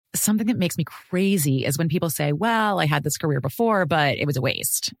Something that makes me crazy is when people say, well, I had this career before, but it was a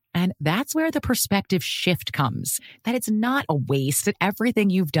waste. And that's where the perspective shift comes, that it's not a waste, that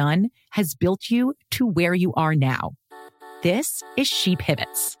everything you've done has built you to where you are now. This is She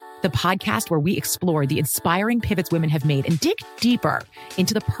Pivots, the podcast where we explore the inspiring pivots women have made and dig deeper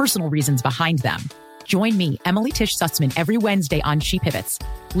into the personal reasons behind them. Join me, Emily Tish Sussman, every Wednesday on She Pivots.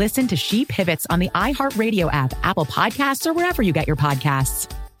 Listen to She Pivots on the iHeartRadio app, Apple Podcasts, or wherever you get your podcasts.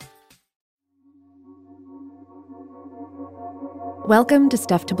 Welcome to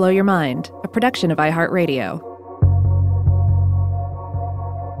Stuff to Blow Your Mind, a production of iHeartRadio.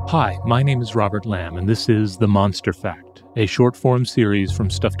 Hi, my name is Robert Lamb, and this is The Monstrefact, a short-form series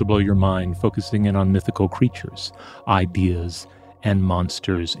from Stuff to Blow Your Mind focusing in on mythical creatures, ideas, and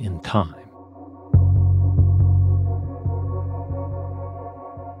monsters in time.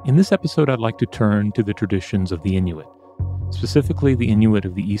 In this episode, I'd like to turn to the traditions of the Inuit, specifically the Inuit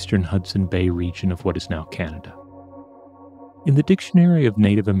of the eastern Hudson Bay region of what is now Canada. In the Dictionary of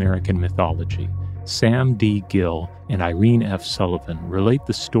Native American Mythology, Sam D. Gill and Irene F. Sullivan relate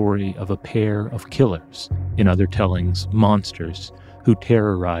the story of a pair of killers, in other tellings, monsters, who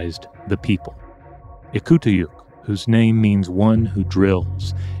terrorized the people. Ikuutayuuq, whose name means one who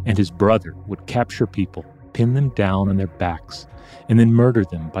drills, and his brother would capture people, pin them down on their backs, and then murder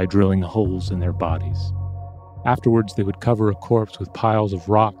them by drilling holes in their bodies. Afterwards, they would cover a corpse with piles of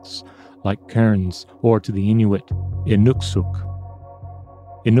rocks, like cairns, or to the Inuit, Ikuutayuuq.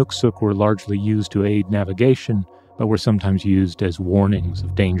 Ikuutayuuq were largely used to aid navigation, but were sometimes used as warnings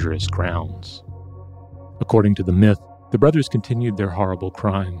of dangerous grounds. According to the myth, the brothers continued their horrible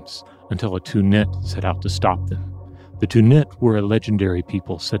crimes until a Ikuutayuuq set out to stop them. The Ikuutayuuq were a legendary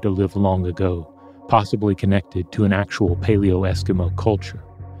people said to live long ago, possibly connected to an actual Paleo-Eskimo culture.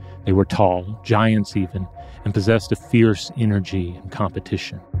 They were tall, giants even, and possessed a fierce energy and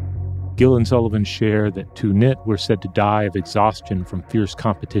competition. Gill and Sullivan share that Ikuutayuuq were said to die of exhaustion from fierce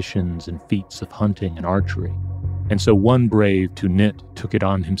competitions and feats of hunting and archery. And so one brave Ikuutayuuq took it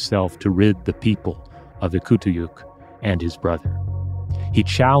on himself to rid the people of Ikuutayuuq and his brother. He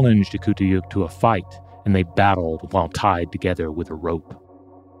challenged Ikuutayuuq to a fight, and they battled while tied together with a rope.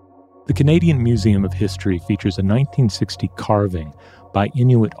 The Canadian Museum of History features a 1960 carving by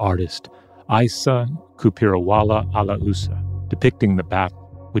Inuit artist Isa Kupirawala Alausa depicting the battle,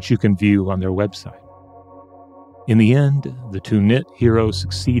 which you can view on their website. In the end, the Ikuutayuuq hero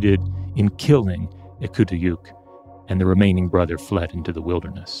succeeded in killing Ikuutayuuq, and the remaining brother fled into the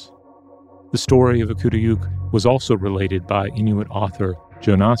wilderness. The story of Ikuutayuuq was also related by Inuit author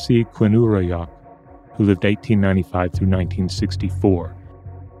Jonasi Ikuutayuuq, who lived 1895 through 1964.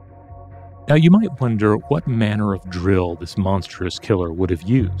 Now you might wonder what manner of drill this monstrous killer would have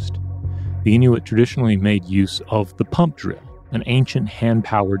used. The Inuit traditionally made use of the pump drill, an ancient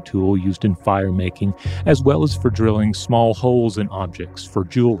hand-powered tool used in fire-making, as well as for drilling small holes in objects for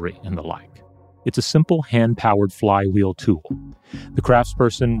jewelry and the like. It's a simple hand-powered flywheel tool. The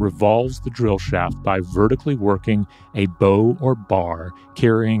craftsperson revolves the drill shaft by vertically working a bow or bar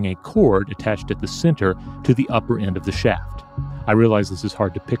carrying a cord attached at the center to the upper end of the shaft. I realize this is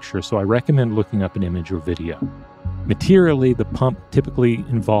hard to picture, so I recommend looking up an image or video. Materially, the pump typically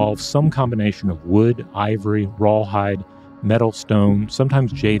involves some combination of wood, ivory, rawhide, metal, stone,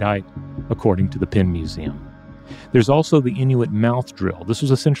 sometimes jadeite, according to the Penn Museum. There's also the Inuit mouth drill. This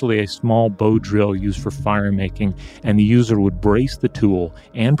was essentially a small bow drill used for fire making, and the user would brace the tool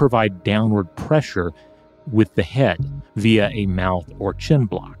and provide downward pressure with the head via a mouth or chin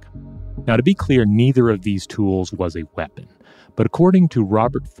block. Now, to be clear, neither of these tools was a weapon. But according to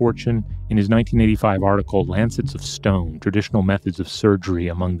Robert Fortune in his 1985 article, Lancets of Stone, Traditional Methods of Surgery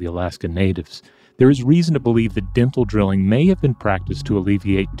Among the Alaska Natives, there is reason to believe that dental drilling may have been practiced to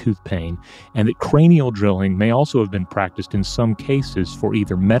alleviate tooth pain, and that cranial drilling may also have been practiced in some cases for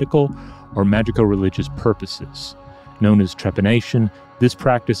either medical or magico-religious purposes. Known as trepanation, this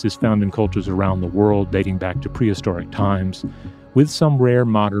practice is found in cultures around the world dating back to prehistoric times, with some rare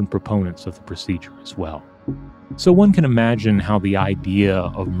modern proponents of the procedure as well. So one can imagine how the idea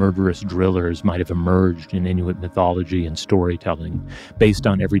of murderous drillers might have emerged in Inuit mythology and storytelling based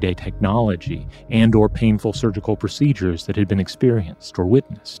on everyday technology and/or painful surgical procedures that had been experienced or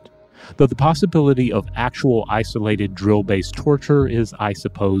witnessed. Though the possibility of actual isolated drill-based torture is, I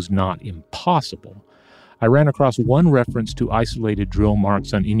suppose, not impossible, I ran across one reference to isolated drill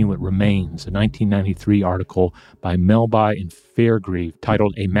marks on Inuit remains, a 1993 article by Melby and Fairgrieve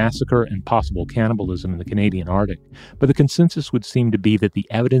titled A Massacre and Possible Cannibalism in the Canadian Arctic, but the consensus would seem to be that the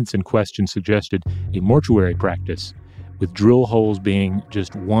evidence in question suggested a mortuary practice, with drill holes being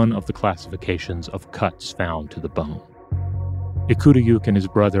just one of the classifications of cuts found to the bone. Ikuutayuuq and his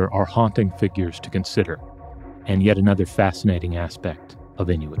brother are haunting figures to consider, and yet another fascinating aspect of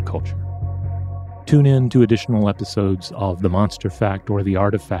Inuit culture. Tune in to additional episodes of The Monstrefact or The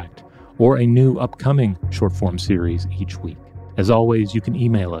Artifact, or a new upcoming short-form series each week. As always, you can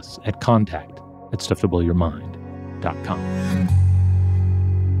email us at contact@stufftoblowyourmind.com.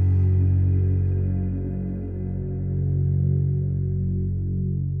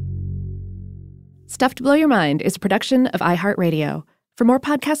 Stuff to Blow Your Mind is a production of iHeartRadio. For more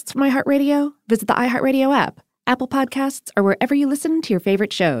podcasts from iHeartRadio, visit the iHeartRadio app, Apple Podcasts, or wherever you listen to your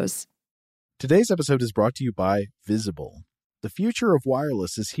favorite shows. Today's episode is brought to you by Visible. The future of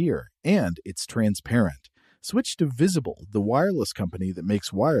wireless is here, and it's transparent. Switch to Visible, the wireless company that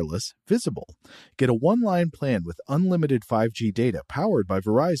makes wireless visible. Get a one-line plan with unlimited 5G data powered by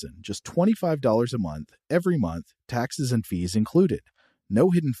Verizon, just $25 a month, every month, taxes and fees included. No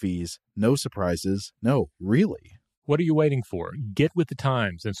hidden fees, no surprises, no, really. What are you waiting for? Get with the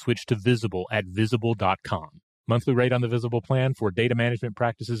times and switch to Visible at Visible.com. Monthly rate on the Visible plan for data management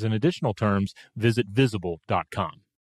practices and additional terms, visit Visible.com.